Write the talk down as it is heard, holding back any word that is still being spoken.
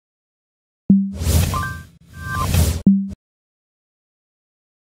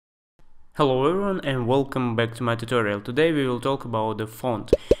Hello everyone and welcome back to my tutorial. Today we will talk about the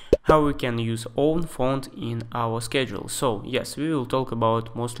font, how we can use own font in our schedule. So yes, we will talk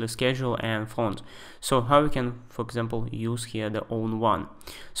about mostly schedule and font. So how we can, for example, use here the own one.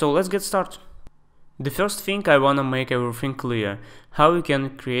 So let's get started. The first thing I wanna make everything clear, how you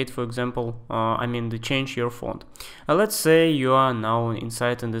can create, for example, change your font. Let's say you are now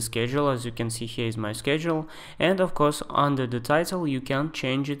inside in the schedule. As you can see, here is my schedule, and of course under the title you can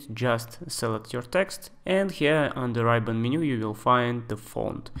change it. Just select your text, and here on the ribbon menu you will find the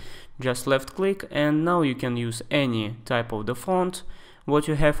font. Just left click, and now you can use any type of the font what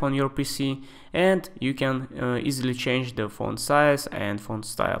you have on your PC, and you can easily change the font size and font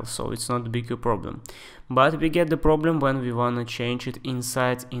style, so it's not a big problem. But we get the problem when we want to change it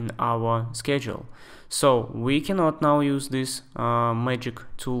inside in our schedule. So we cannot now use this magic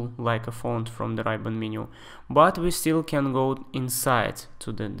tool like a font from the ribbon menu, but we still can go inside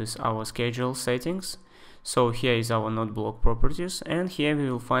to our schedule settings. So here is our node block properties, and here we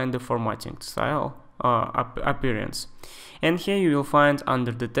will find the formatting style appearance, and here you will find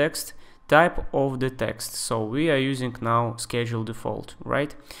under the text type of the text. So we are using now schedule default,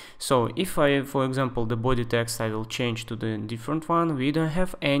 right? So if I, for example, the body text I will change to the different one, we don't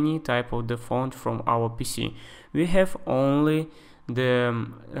have any type of the font from our PC. We have only the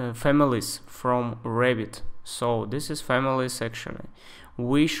families from Revit. So this is families actually.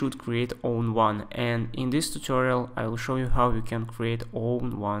 We should create own one, and in this tutorial I will show you how you can create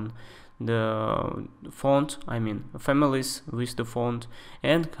own one, the font, families with the font,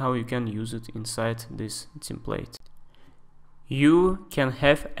 and how you can use it inside this template. You can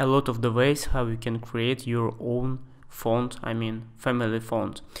have a lot of the ways how you can create your own font, family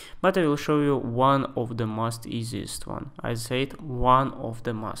font, but I will show you one of the most easiest one. I said one of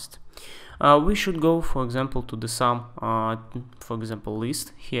the must. We should go, for example, to the for example,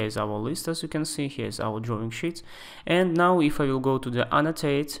 list. Here is our list, as you can see. Here is our drawing sheet, and now if I will go to the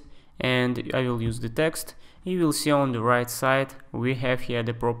annotate and I will use the text, you will see on the right side we have here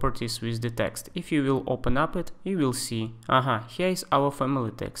the properties with the text. If you will open up it, you will see, here is our family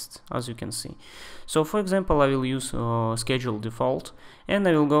text, as you can see. So for example, I will use schedule default, and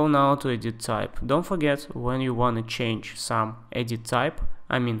I will go now to edit type. Don't forget, when you want to change some edit type,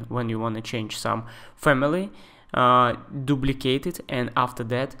 when you want to change some family, duplicate it, and after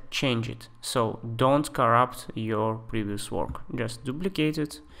that change it. So don't corrupt your previous work, just duplicate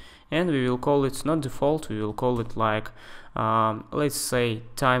it, and we will call it not default, we will call it like let's say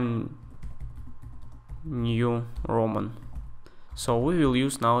Time New Roman. So we will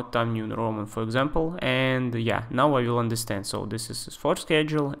use now Time New Roman, for example, and yeah, now I will understand. So this is for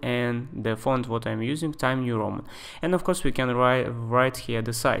schedule, and the font what I'm using, Time New Roman, and of course we can write here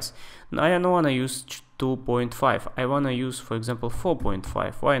the size. Now I don't want to use 2.5, I want to use, for example,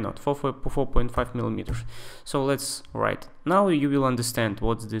 4.5. Why not 4.5 millimeters? So let's write. Now you will understand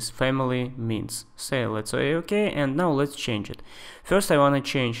what this family means. Let's say okay, and now let's change it. First I want to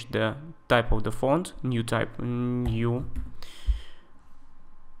change the type of the font, new type, new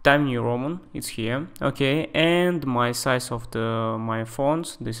Time New Roman, it's here, okay, and my size of my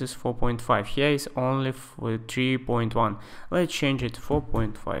fonts, this is 4.5. Here is only 3.1. Let's change it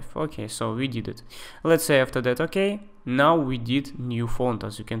 4.5. Okay, so we did it. Let's say after that, okay, now we did new font.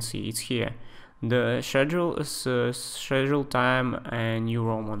 As you can see, it's here. The schedule is schedule time and New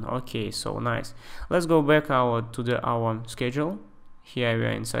Roman. Okay, so nice. Let's go back to our schedule. Here we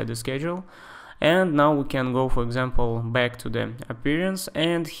are inside the schedule. And now we can go, for example, back to the appearance,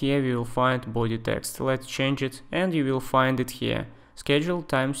 and here we will find body text. Let's change it, and you will find it here, schedule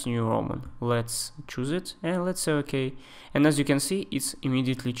times New Roman. Let's choose it, and let's say okay, and as you can see, it's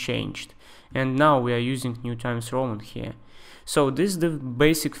immediately changed, and now we are using New Times Roman here. So this is the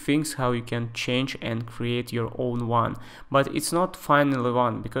basic things how you can change and create your own one, but it's not finally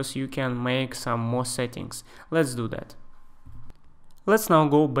one, because you can make some more settings. Let's do that. Let's now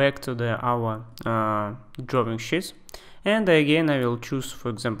go back to our drawing sheet, and again I will choose, for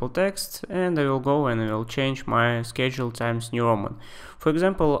example, text, and I will go and I will change my schedule times New Roman. For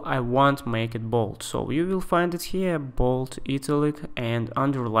example, I want to make it bold, so you will find it here, bold, italic, and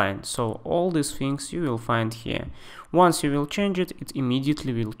underline. So all these things you will find here. Once you will change it, it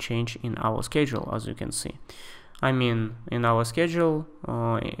immediately will change in our schedule, as you can see. In our schedule,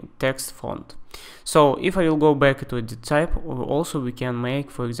 text font. So if I will go back to edit type, also we can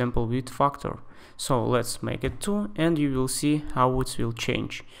make, for example, width factor. So let's make it 2, and you will see how it will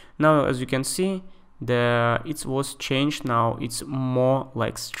change. Now, as you can see, it was changed. Now it's more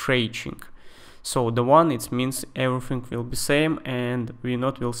like stretching. So the one, it means everything will be same, and we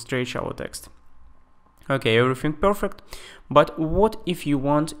not will stretch our text. Okay, everything perfect. But what if you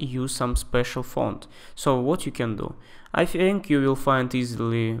want to use some special font? So what you can do? I think you will find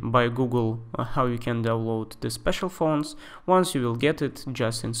easily by Google how you can download the special fonts. Once you will get it,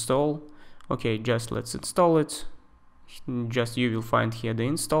 just install. Okay, just let's install it. Just you will find here the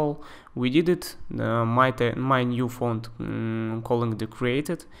install. We did it. My new font calling the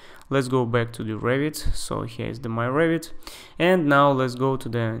created. Let's go back to the Revit. So here is the my Revit, and now let's go to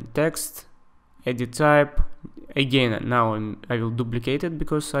the text, edit type. Again, now I will duplicate it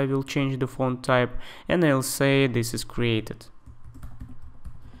because I will change the font type, and I'll say this is created.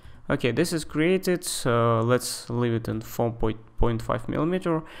 Okay, this is created, so let's leave it in 4.5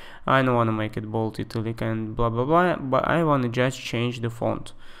 millimeter. I don't want to make it bold, italic, and blah blah blah, but I want to just change the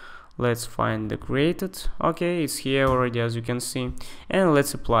font. Let's find the created. Okay, it's here already, as you can see, and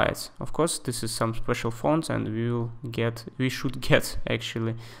let's apply it. Of course, this is some special font, and we should get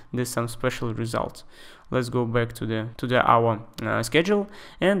actually some special results. Let's go back to our schedule,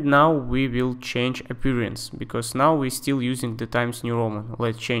 and now we will change appearance, because now we're still using the Times New Roman.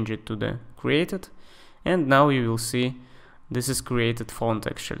 Let's change it to the created, and now you will see this is created font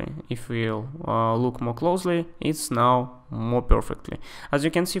actually. If we'll look more closely, it's now more perfectly. As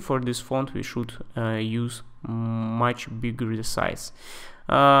you can see, for this font we should use much bigger the size.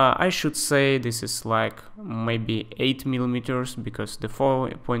 I should say this is like maybe 8 millimeters, because the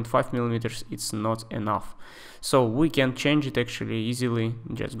 4.5 millimeters it's not enough. So we can change it actually easily.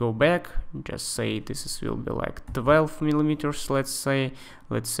 Just go back, just say this will be like 12 millimeters, let's say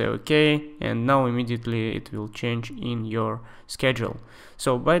okay, and now immediately it will change in your schedule.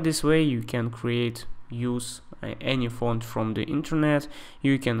 So by this way you can use any font from the internet.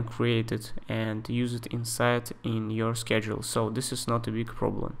 You can create it and use it inside in your schedule, so this is not a big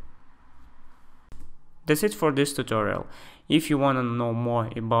problem. That's it for this tutorial. If you want to know more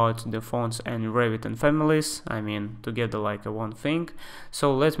about the fonts and Revit and families, I mean together like a one thing,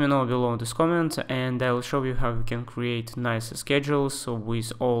 so let me know below this comment, and I will show you how you can create nice schedules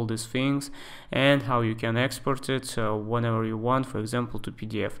with all these things, and how you can export it whenever you want, for example to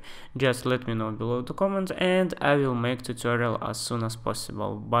PDF. Just let me know below the comment, and I will make tutorial as soon as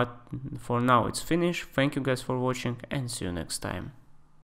possible. But for now it's finished. Thank you guys for watching, and see you next time.